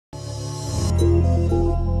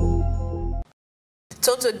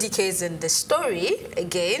Tonto Dikeh is in the story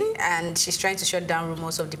again, and she's trying to shut down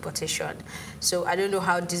rumors of deportation. So I don't know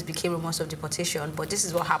how this became rumors of deportation, but this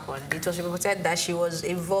is what happened. It was reported that she was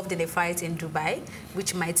involved in a fight in Dubai,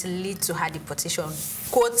 which might lead to her deportation.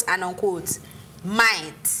 Quote and unquote,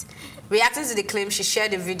 might. Reacting to the claim, she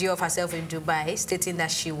shared a video of herself in Dubai, stating that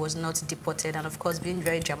she was not deported, and of course being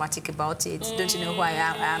very dramatic about it. Don't you know who I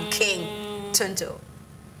am? I am King Tonto.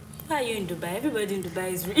 Why are you in Dubai? Everybody in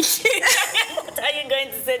Dubai is rich. What are you going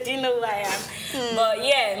to say? Do you know who I am? But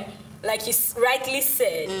yeah, like you rightly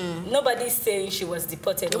said, nobody's saying she was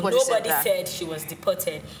deported. Nobody said she was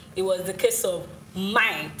deported. It was the case of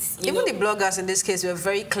might. Even the bloggers in this case were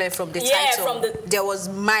very clear from the title. There was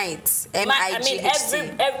might. M-I-G-H-T. I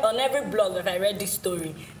mean, on every blog that I read this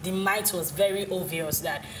story, the might was very obvious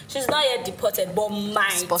that she's not yet deported, but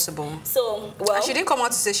might. It's possible. So, well, and she didn't come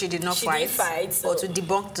out to say she did not fight, so, or to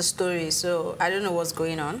debunk the story. So I don't know what's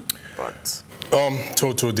going on, but.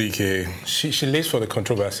 Tonto Dikeh, she lives for the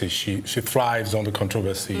controversy. She thrives on the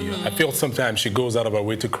controversy. I feel sometimes she goes out of her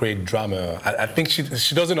way to create drama. I think she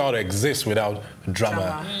doesn't know how to exist without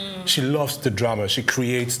drama. She loves the drama. She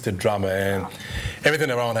creates the drama, and everything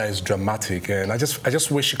around her is dramatic. And I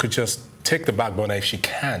just wish she could just take the back burner if she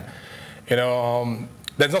can. You know,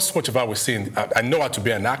 there's not so much of how we're seeing. I know how to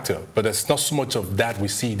be an actor, but there's not so much of that we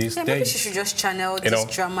see these days. Maybe she should just channel this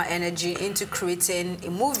drama energy into creating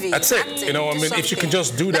a movie. That's it. You know, I mean, if you can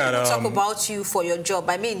just do that. Let people talk about you for your job.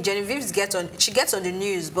 I mean, Genevieve gets on the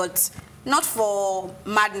news, but not for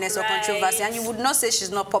madness or controversy. And you would not say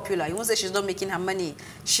she's not popular. You won't say she's not making her money.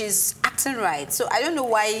 She's acting right. So I don't know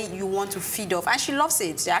why you want to feed off. And she loves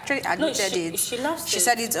it. She actually admitted it. She loves it. She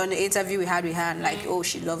said it on the interview we had with her. Like, oh,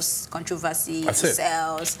 she loves controversy,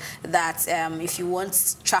 sales. That if you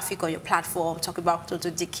want traffic on your platform, talk about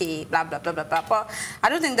Tonto Dikeh, blah, blah, blah, blah, blah, blah. I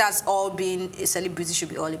don't think that's all being a celebrity should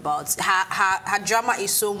be all about. Her drama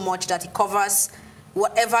is so much that it covers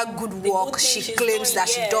whatever good work she claims that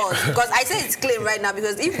she does. Because I say it's claim right now,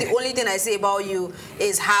 because if the only thing I say about you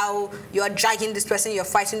is how you are dragging this person, you're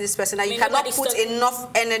fighting this person, and you cannot put enough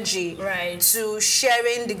energy to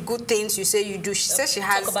sharing the good things you say you do. She says she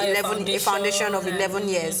has a foundation of 11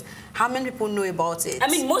 years. How many people know about it? I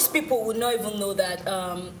mean, most people would not even know that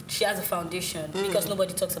she has a foundation because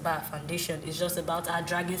nobody talks about her foundation. It's just about her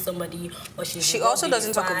dragging somebody, or she also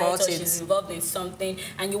doesn't talk about it. She's involved in something,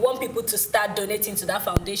 and you want people to start donating to that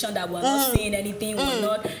foundation that we're not seeing anything, we're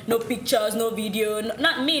not, no pictures, no video,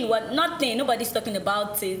 nothing. Nobody's talking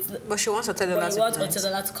about it. But she wants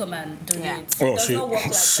Otedola to come and donate. Well,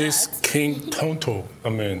 she's King Tonto. I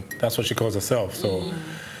mean, that's what she calls herself. So.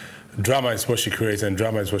 Drama is what she creates, and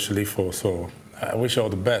drama is what she lives for. So I wish her all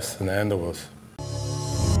the best in the end of us.